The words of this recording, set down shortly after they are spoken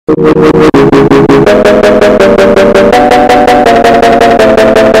Hey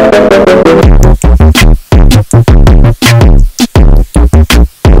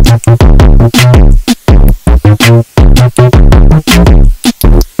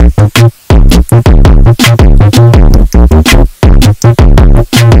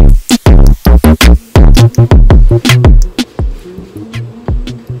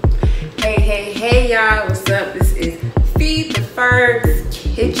y'all, what's up? This is Feed the Fergs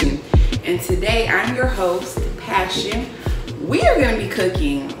Kitchen, and today I'm your host, Passion. We are going to be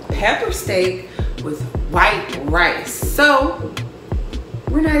cooking pepper steak with white rice. So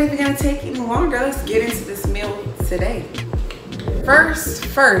we're not even going to take any longer. Let's get into this meal today.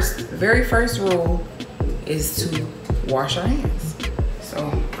 Very first rule is to wash our hands.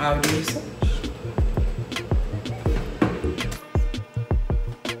 So I'll do so.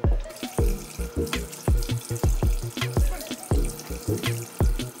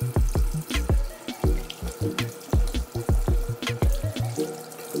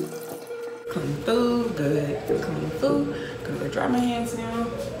 Clean food, good. Clean food. Gonna go dry my hands now.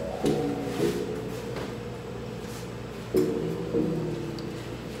 Dry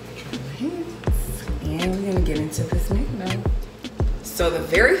my hands. And we're gonna get into this meal now. So the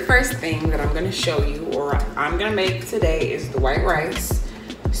very first thing that I'm gonna show you, or I'm gonna make today, is the white rice.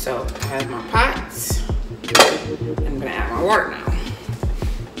 So I have my pots. I'm gonna add my water now.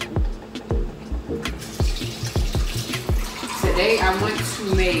 Today I want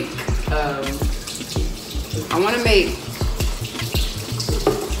to make I want to make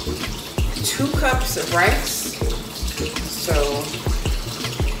 2 cups of rice. So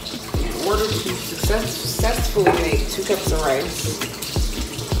in order to successfully make 2 cups of rice,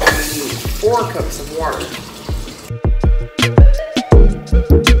 I need 4 cups of water.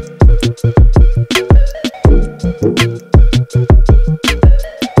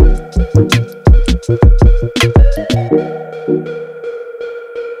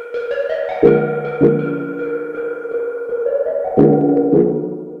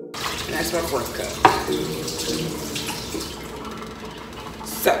 That's my 4th cup.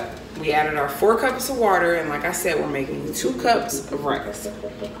 So we added our 4 cups of water, and like I said, we're making 2 cups of rice.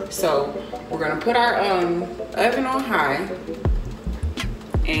 So we're gonna put our oven on high,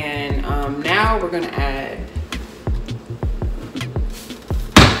 and now we're gonna add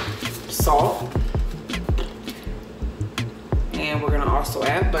salt, and we're gonna also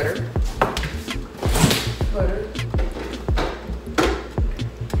add butter.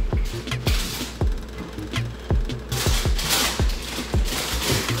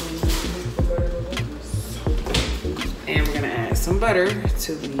 And we're gonna add some butter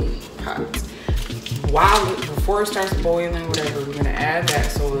to the pot. Before it starts boiling, whatever, we're gonna add that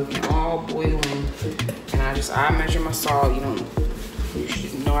so it can all boil in. And I measure my salt. You know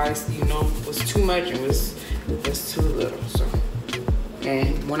it was too much and was too little. So,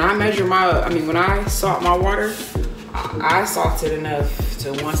 and when I measure when I salt my water, I salt it enough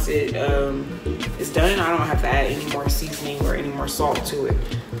to once it is done, I don't have to add any more seasoning or any more salt to it.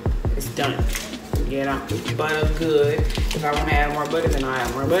 It's done. Yeah, butter good. If I want to add more butter, then I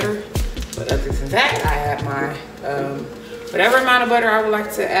add more butter. But other than that, I add my whatever amount of butter I would like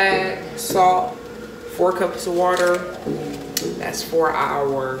to add. Salt, 4 cups of water. That's for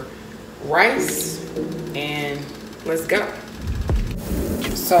our rice, and let's go.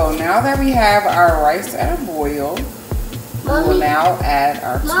 So now that we have our rice at a boil, we will now add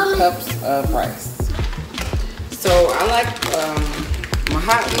our 2 cups of rice. So I like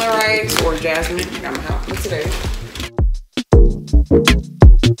Mahatma rice or jasmine. I got Mahatma today.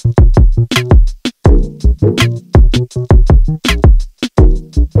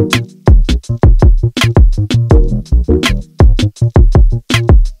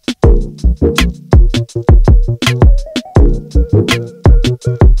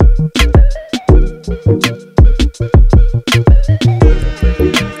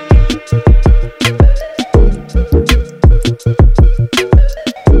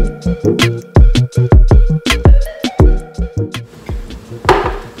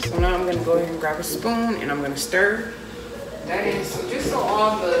 So now I'm gonna go ahead and grab a spoon and I'm gonna stir that in. So just so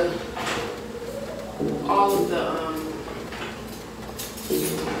all of the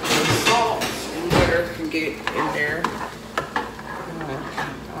salt and butter can get in there. I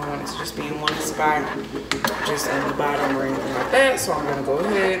don't want it to just be in one spot, just on the bottom or anything like that. So I'm gonna go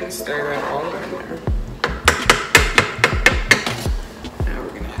ahead and stir that all in there. Now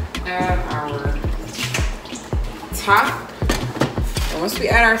we're gonna add our top. And once we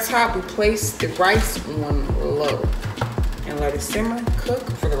add our top, we place the rice on low and let it simmer, cook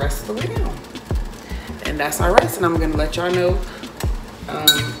for the rest of the way down. And that's our rice, and I'm gonna let y'all know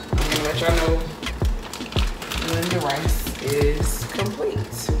let y'all know when the rice is complete.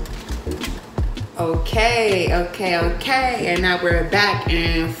 Okay. And now we're back,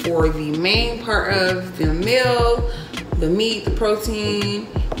 and for the main part of the meal, the meat, the protein,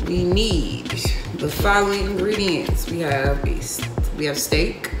 we need the following ingredients. We have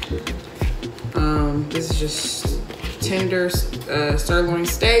steak. This is just tender sirloin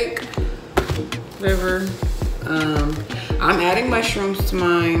steak, whatever. I'm adding mushrooms to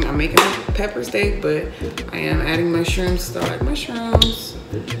mine. I'm making a pepper steak, but I am adding mushrooms, so I like mushrooms.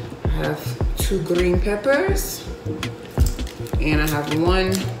 I have 2 green peppers, and I have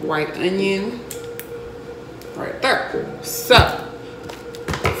 1 white onion right there. So,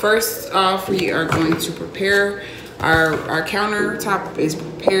 first off, we are going to prepare our countertop is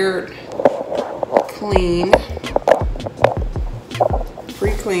prepared clean,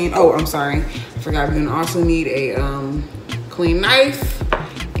 pre-clean. Oh, I'm sorry, I forgot. We're gonna also need a clean knife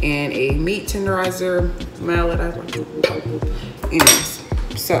and a meat tenderizer mallet. Anyways,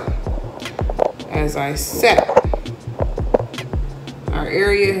 so as I said, our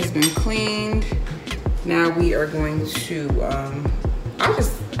area has been cleaned. Now we are going to I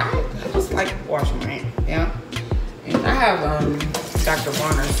just like washing my hands, yeah. And I have Dr.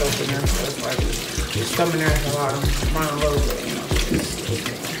 Bonner soap in there, so it's like some in there has a lot of running low, but you know.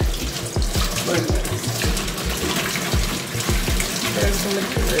 But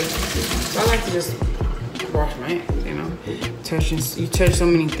so I like to just wash my hands, you know. You touch so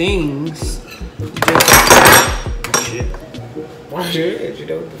many things. Wash your hands, you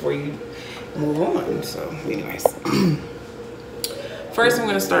know, before you move on. So, anyways, first I'm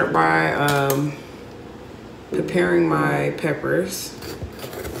gonna start by preparing my peppers.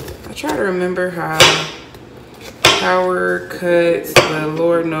 I try to remember how we're cut, but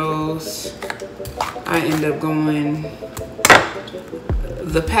Lord knows I end up going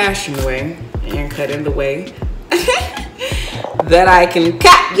the passion way and cutting the way that I can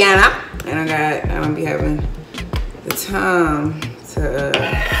cut, you know. And I don't be having the time to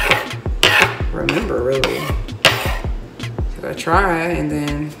remember really. So I try, and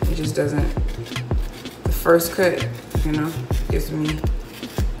then it just doesn't. The first cut, you know, gives me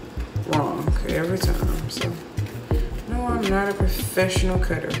wrong every time. So no, I'm not a professional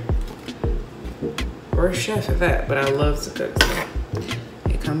cutter or a chef at that, but I love to cook. So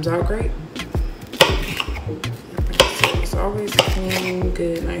it comes out great. So it's always clean,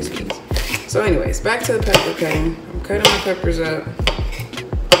 good, nice, easy. So anyways, back to the pepper cutting. I'm cutting my peppers up.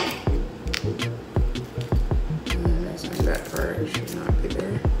 That part should not be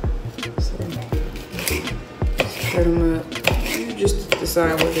there. So cut them up. You just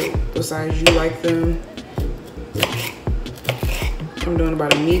decide what size you like them. I'm doing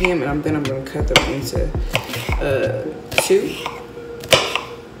about a medium, and then I'm going to cut them into 2.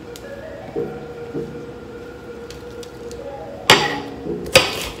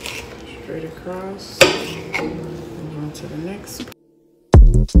 Straight across. Move on to the next.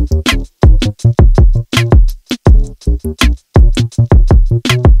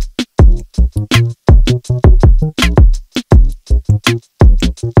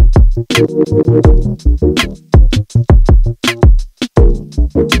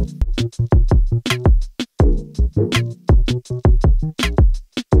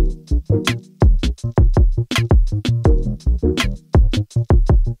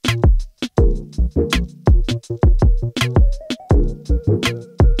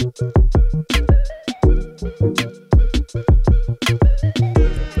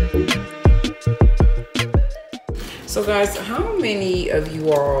 So guys, how many of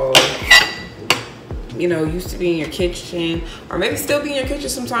you all, you know, used to be in your kitchen, or maybe still be in your kitchen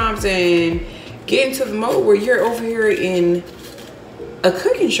sometimes, and get into the mode where you're over here in a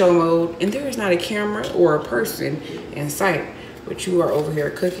cooking show mode and there is not a camera or a person in sight, but you are over here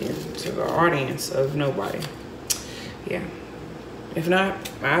cooking to the audience of nobody? Yeah. If not,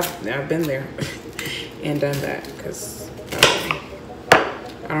 I've been there and done that, because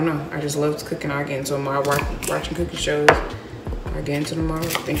I don't know. I just love cooking. I get into my watching cooking shows. I get into them all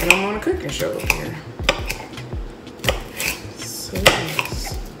thinking I'm on a cooking show over here.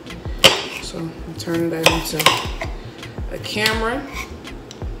 So I'm turning that into a camera,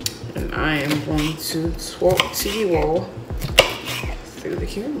 and I am going to talk to you all through the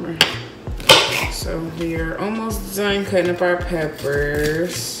camera. So we are almost done cutting up our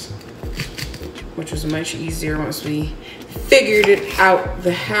peppers, which was much easier once we figured it out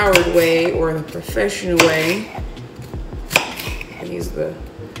the Howard way, or the professional way. He's the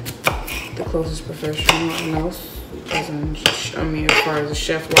closest professional I know, as far as a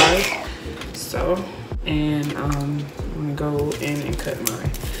chef wise. So, and I'm gonna go in and cut my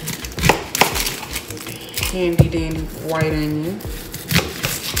handy dandy white onion.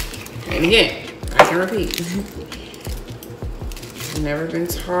 And again, I can repeat. Never been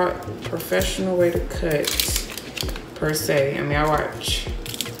taught professional way to cut per se. I mean, I watch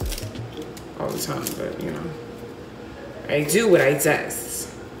all the time, but you know, I do what I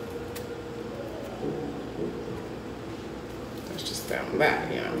does. That's just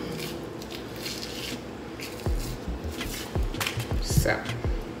that, you know. So,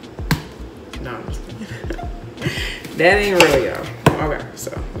 no, I'm just kidding. That ain't real, y'all. Okay,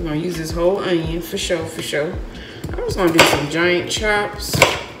 so we're gonna use this whole onion for sure, for sure. I'm just gonna do some giant chops.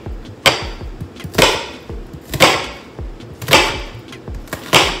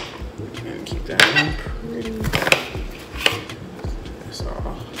 And keep that one pretty. That's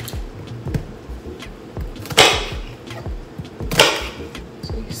all.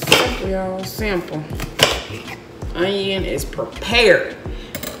 So simple, y'all, simple. Onion is prepared.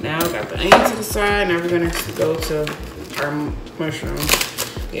 Now I got the onion to the side. Now we're gonna go to our mushrooms.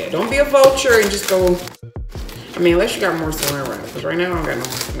 Yeah, don't be a vulture and just go. I mean, unless you got more saran wrap, because right now I don't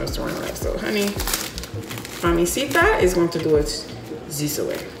got no saran wrap. So, honey, mamacita is going to do it this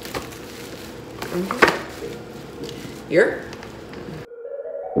way. Here.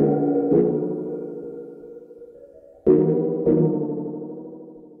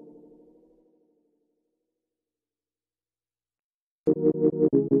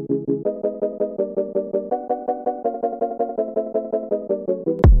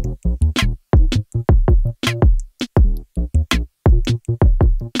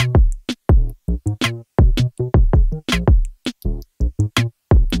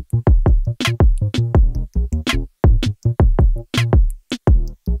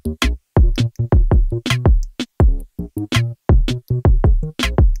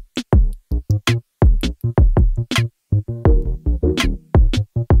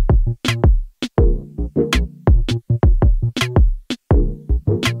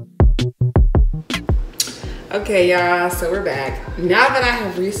 Okay, y'all, so we're back. Now that I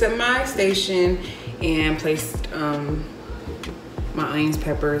have reset my station and placed my onions,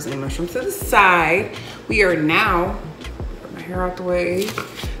 peppers, and mushrooms to the side, we are now, put my hair out the way,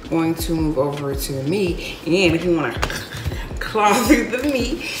 going to move over to the meat. And if you want to claw through the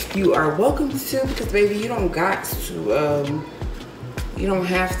meat, you are welcome to, because baby, you don't got to, you don't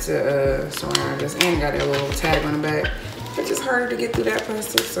have to surround this. And got that little tag on the back. It's just harder to get through that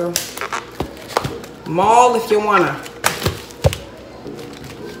plastic, so. Maul if you wanna.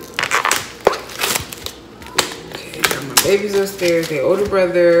 Okay, got my babies upstairs. Their older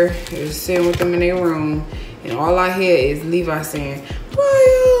brother is sitting with them in their room, and all I hear is Levi saying,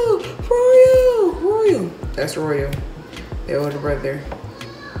 "Royal, Royal, Royal." That's Royal, their older brother.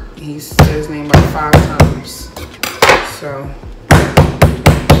 He said his name like 5 times. So.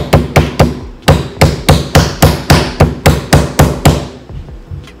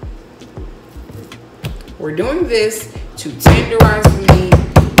 We're doing this to tenderize the meat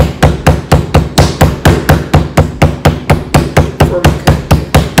before we cut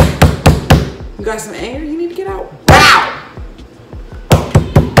it. You got some anger you need to get out? Wow!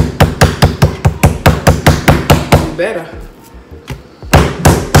 You better.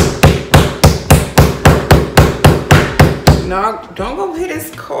 No, don't go hit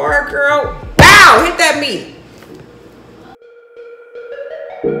his car, girl. Wow! Hit that meat.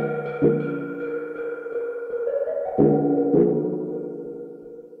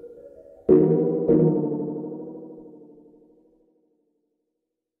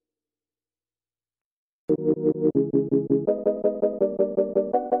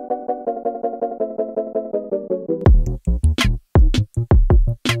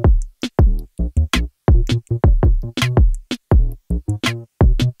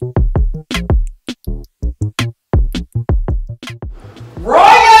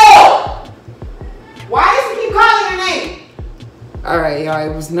 Alright, y'all,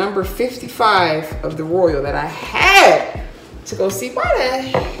 it was number 55 of the Royal that I had to go see. Why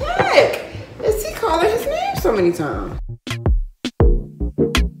the heck is he calling his name so many times?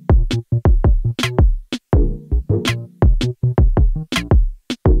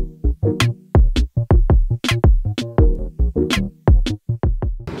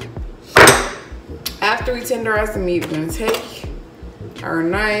 After we tenderize the meat, we're gonna take our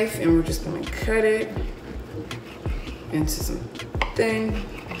knife and we're just gonna cut it into some thin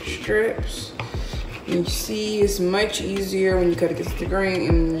strips. You see, it's much easier when you cut against the grain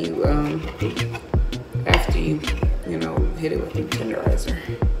and you after you hit it with the tenderizer.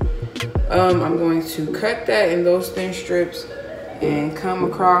 I'm going to cut that in those thin strips and come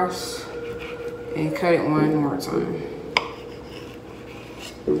across and cut it one more time.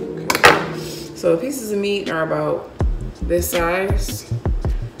 Okay. So the pieces of meat are about this size.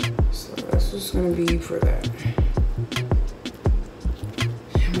 So that's what's gonna be for that.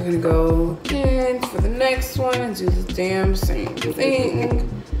 And we're gonna go in for the next one and do the damn same thing.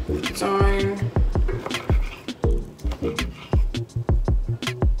 Darn.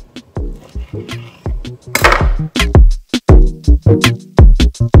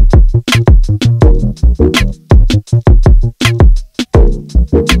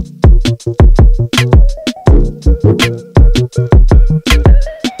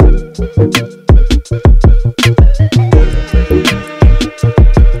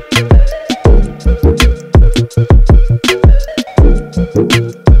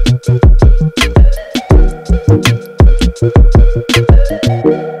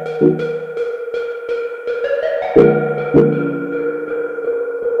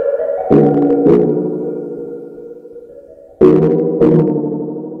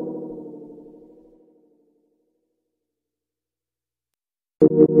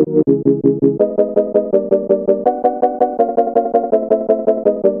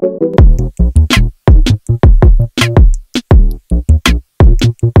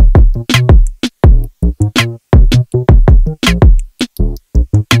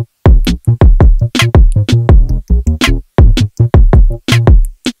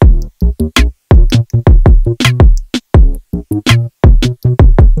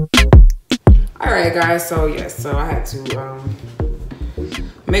 Guys, so yes, so I had to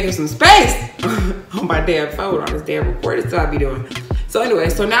make up some space on my damn phone on this damn recording stuff I be doing. So anyway,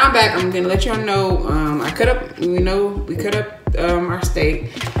 so now I'm back. I'm gonna let y'all know I cut up, we cut up our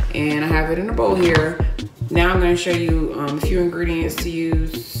steak, and I have it in a bowl here. Now I'm gonna show you a few ingredients to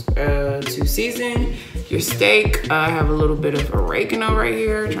use to season your steak. I have a little bit of oregano right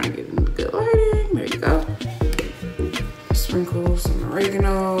here, trying to get in good lighting. There you go. Sprinkle some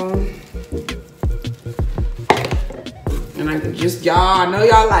oregano. And I can just, y'all, I know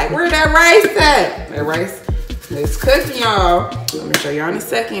y'all like, where that rice at? That rice is cooking, y'all. I'm gonna show y'all in a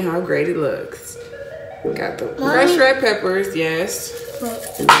second how great it looks. Got the fresh red peppers, yes.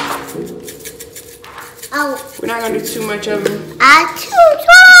 Oh. We're not gonna do too much of them.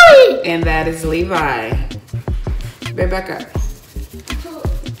 And that is Levi. Back back up.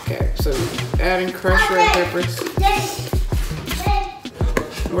 Okay, so adding crushed red peppers.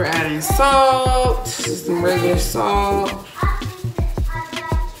 We're adding salt, just some regular salt.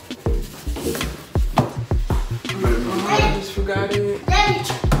 I just forgot it. Yes.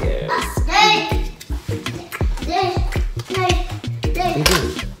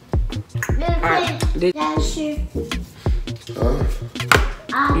 Alright.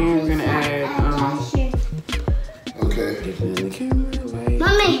 And we're gonna add okay. Get in the camera, light.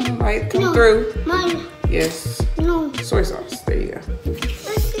 Mommy. Light come through. Mommy. Yes. No. Soy sauce. There you go.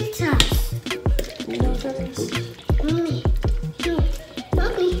 You know what that is? Mommy.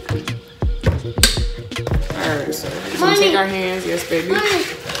 Mommy. Alright, so we're gonna take our hands. Yes, baby. Mommy.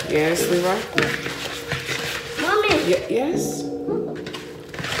 Yes, Levi. Mommy. Yes.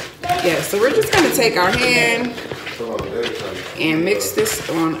 Yeah, so we're just gonna take our hand and mix this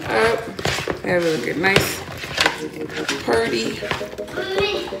on up. Have it look nice and pretty.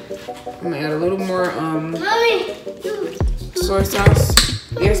 I'm gonna add a little more soy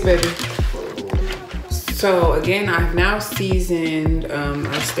sauce. Yes, baby. So again, I've now seasoned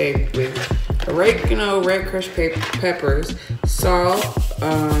our steak with oregano, red crushed peppers, salt,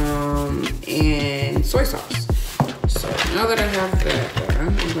 and soy sauce. So now that I have that done,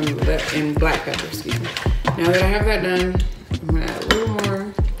 I'm gonna let in black pepper, excuse me. Now that I have that done, I'm gonna add a little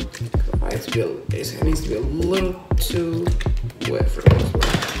more. It needs to be a little too wet for this one.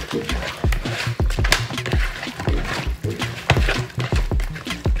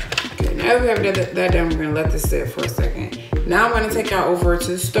 Now that we have that done, we're gonna let this sit for a second. Now I'm gonna take y'all over to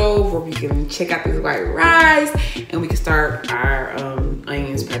the stove where we can check out this white rice and we can start our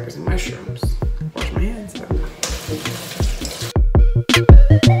onions, peppers, and mushrooms. Wash my hands up.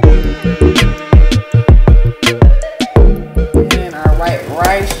 And our white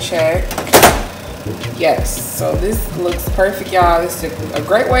rice check. Yes, so this looks perfect, y'all. This is a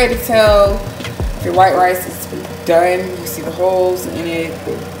great way to tell if your white rice is done. You see the holes in it.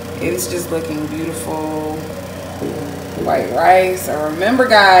 It's just looking beautiful. White rice. So remember,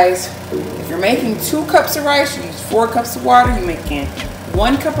 guys, if you're making 2 cups of rice, you use 4 cups of water. You're making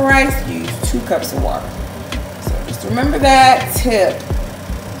 1 cup of rice, you use 2 cups of water. So just remember that tip.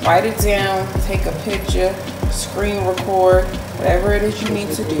 Write it down, take a picture, screen record, whatever it is you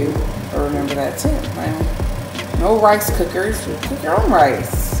need to do. But remember that tip, man. No rice cookers, you cook your own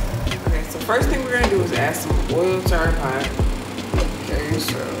rice. Okay, so first thing we're gonna do is add some oil to our pot. Okay,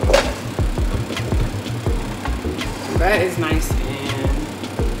 So that is nice and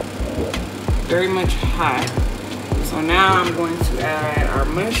very much hot. So now I'm going to add our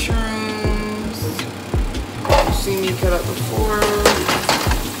mushrooms. You see me cut up before.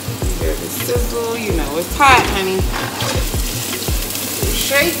 There's the sizzle. You know it's hot, honey.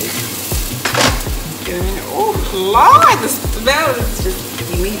 Shake. Get in there. Oh, Lord, the smell is just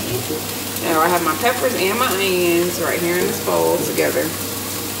immediate. Now I have my peppers and my onions right here in this bowl together.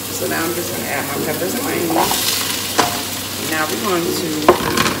 So now I'm just going to add my peppers and my onions. Now we're going to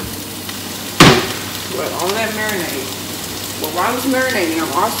let all that marinate. But while it's marinating,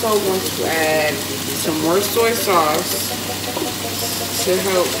 I'm also going to add some more soy sauce to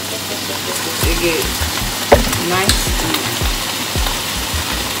help it get nice and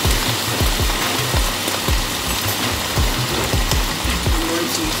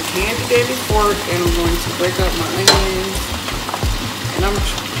handy dandy fork, and I'm going to break up my onions, and I'm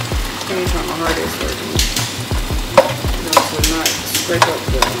going to try my hardest to not break up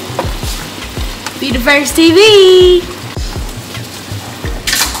the Be the Fergs TV.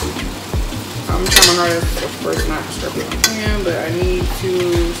 I'm trying my hardest, of course, not to scrape my pan, but I need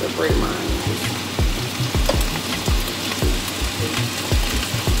to separate my onions.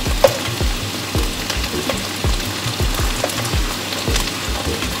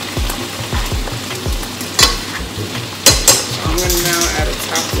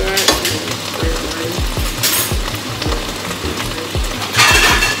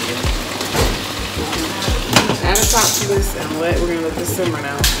 Add a top to this and we're gonna let this simmer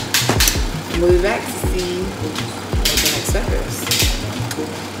now. And we'll be back to see what the next step is.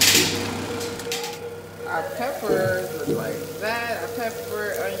 Our peppers look like that. Our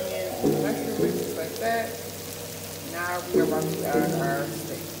pepper, onion, mushroom mixes like that. Now we're about to add our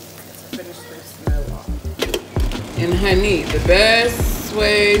steak to finish this smell off. And honey, the best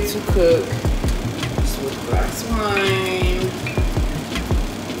way to cook is with a glass of wine.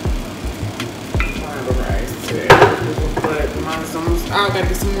 But mine's almost out. I gotta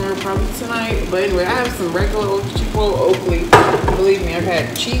get some more probably tonight. But anyway, I have some regular old cheap old Oakley. Believe me, I've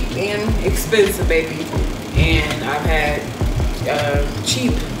had cheap and expensive, baby. And I've had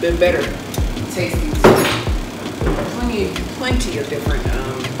cheap and better tasting. Plenty of different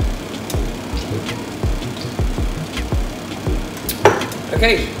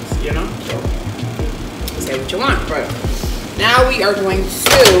occasions, you know. So say what you want. But now we are going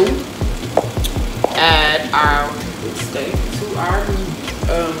to add our steak to our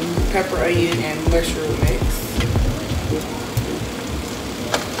pepper, onion, and mushroom mix.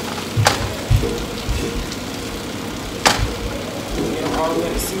 Get all of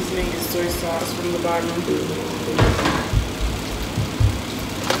that seasoning and soy sauce from the bottom.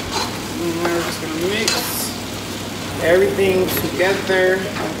 And we're just gonna mix everything together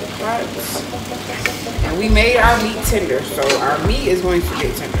like that. And we made our meat tender, so our meat is going to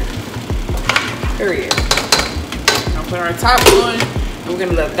get tender. Period. I'll put our top on and we're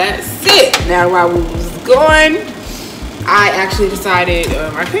gonna let that sit. Now while we was going, I actually decided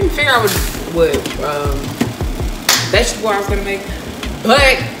I couldn't figure out what vegetable I was gonna make,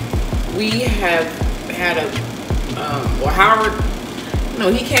 but we have had a well, Howard,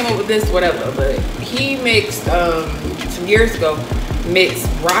 no, he came up with this, whatever, but he mixed some years ago, mixed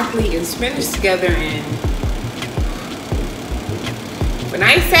broccoli and spinach together, and when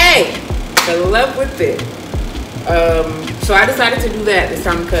I say fell in love with it. So I decided to do that this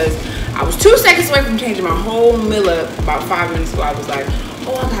time because I was 2 seconds away from changing my whole meal up. About 5 minutes ago, I was like,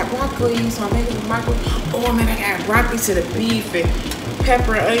 oh, I got broccoli, so I'm making the broccoli. Oh man, I got broccoli to the beef and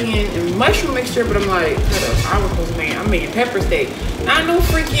pepper, onion, and mushroom mixture. But I'm like, I was supposed to make, I'm making pepper steak, not no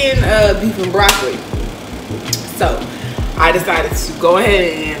freaking beef and broccoli. So I decided to go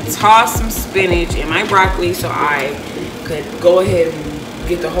ahead and toss some spinach in my broccoli so I could go ahead and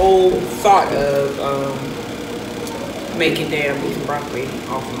get the whole thought of making damn beef and broccoli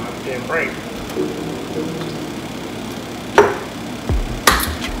off of my damn brain.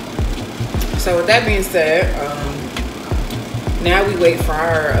 So with that being said, now we wait for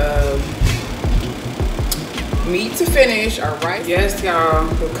our meat to finish. Our rice. Yes, y'all.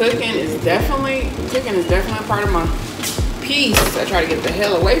 The cooking is definitely a part of my piece. I try to get the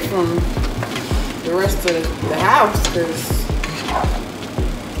hell away from the rest of the house because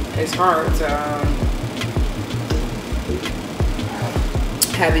it's hard to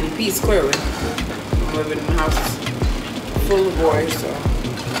have any peace, clearly. I'm living in a house full of boys, so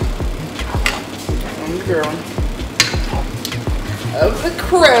I'm the girl of the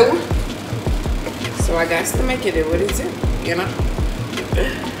crew. So I got to make it do what it do, you know?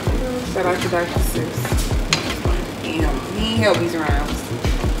 Shout out to Dr. Seuss. He ain't help these rhymes.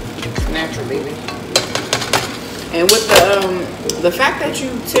 natural, baby. And with the fact that you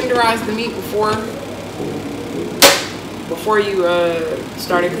tenderize the meat before you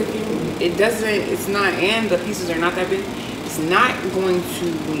started cooking, it's not, and the pieces are not that big, it's not going to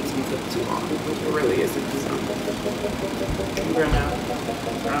need to be cooked too long. It really isn't. So we're gonna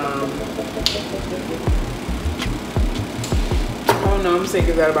oh no, I'm saying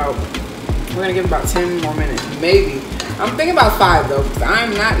give that about, we're gonna give about 10 more minutes, maybe. I'm thinking about 5 though, because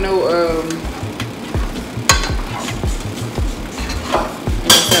I'm not no like I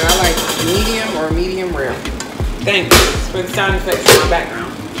said, I like medium or medium rare. Thanks for the sound effects in my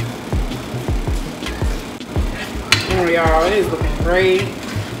background. Oh y'all, it is looking great.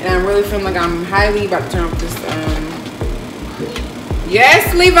 And I'm really feeling like I'm highly about to turn up this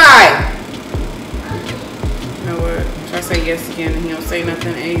yes, Levi! You know what? If I say yes again and he don't say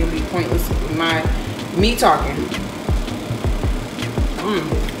nothing, and it'll be pointless with me talking.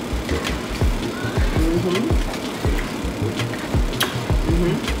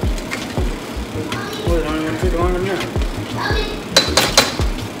 Well, it don't even take long enough.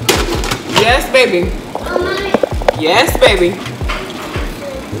 Yes, baby. Yes, baby.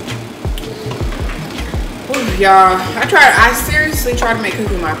 Y'all, I seriously try to make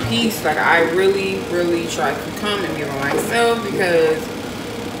cooking my peace. Like, I really, really try to come and be by myself, because,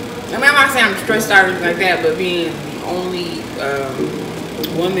 I mean, I'm not saying I'm stressed out or anything like that, but being the only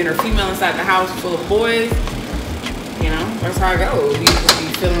woman or female inside the house full of boys, you know, that's how I go. You just be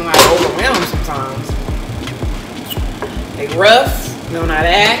feeling like overwhelmed sometimes. They rough, know how to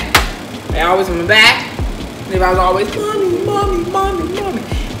act. They always on my back. They was always, mommy, mommy, mommy, mommy.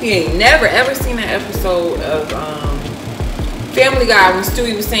 He ain't never ever seen an episode of Family Guy when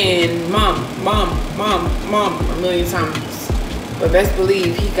Stewie was saying mom, mom, mom, mom a million times. But best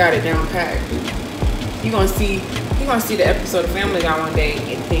believe he got it down packed. You're gonna see the episode of Family Guy one day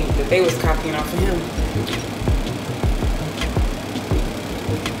and think that they was copying off of him.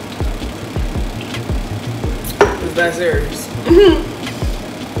 Because that's theirs.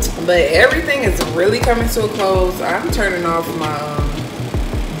 But everything is really coming to a close. I'm turning off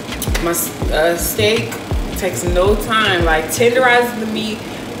my steak. It takes no time. Like, tenderizing the meat,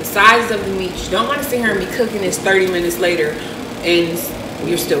 the size of the meat. You don't want to sit here and be cooking this 30 minutes later and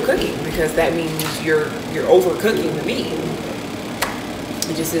you're still cooking, because that means you're overcooking the meat.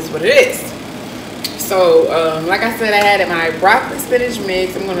 It just is what it is. So like I said, I had my broccoli spinach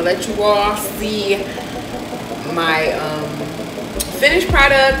mix. I'm gonna let you all see my finished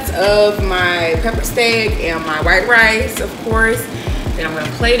product of my pepper steak and my white rice, of course. Then I'm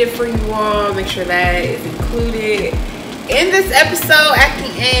gonna plate it for you all, make sure that is included in this episode at the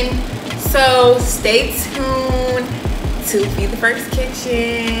end. So stay tuned to Feed the Fergs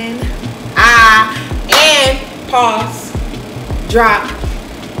Kitchen. And pause, drop,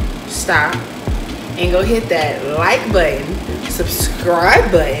 stop, and go hit that like button,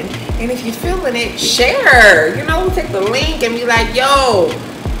 subscribe button, and if you're feeling it, share. You know, take the link and be like, yo,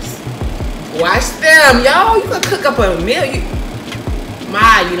 watch them. Yo, you can cook up a meal.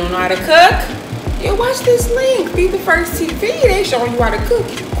 You don't know how to cook? Yo, watch this link. Feed the Fergs TV. They showing you how to cook.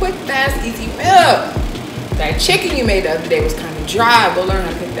 Quick, fast, easy meal. That chicken you made the other day was kind of dry, but learn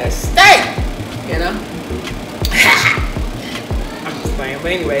how to cook that steak. You know? I'm just playing.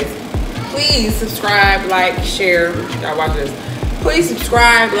 But anyways, please subscribe, like, share. Y'all watch this. Please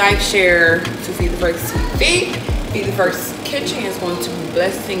subscribe, like, share to Feed the Fergs TV. Feed the Fergs Kitchen is going to be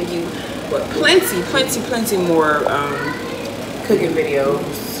blessing you with plenty more cooking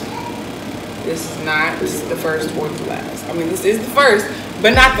videos. This is the first or the last. I mean, this is the first,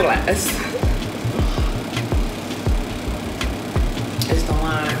 but not the last. It's the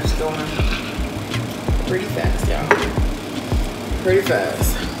line. It's going pretty fast, y'all. Pretty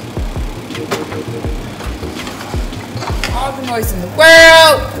fast. All the noise in the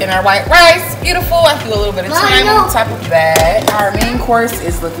world. And our white rice, beautiful. I feel a little bit of time on top of that. Our main course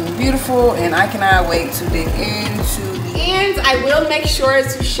is looking beautiful, and I cannot wait to dig into the. And I will make sure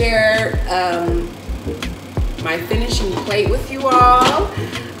to share my finishing plate with you all.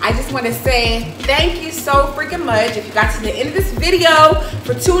 I just want to say thank you so freaking much if you got to the end of this video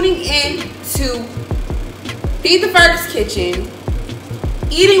for tuning in to Feed the Fergs Kitchen,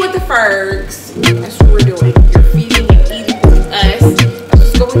 eating with the Fergs. That's what we're doing. You're feeding and eating with us.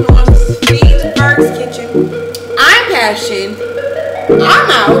 That's what's going on. This is Feed the Fergs Kitchen. I'm Passion. I'm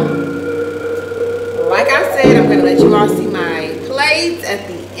out. Like I said, I'm gonna let you all see my plates at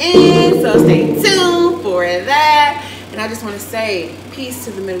the end, so stay tuned for that. And I just want to say peace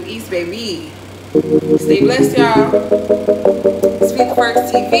to the Middle East, baby. Stay blessed, y'all. It's Feed the Fergs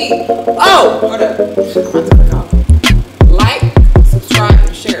TV. Oh, hold up.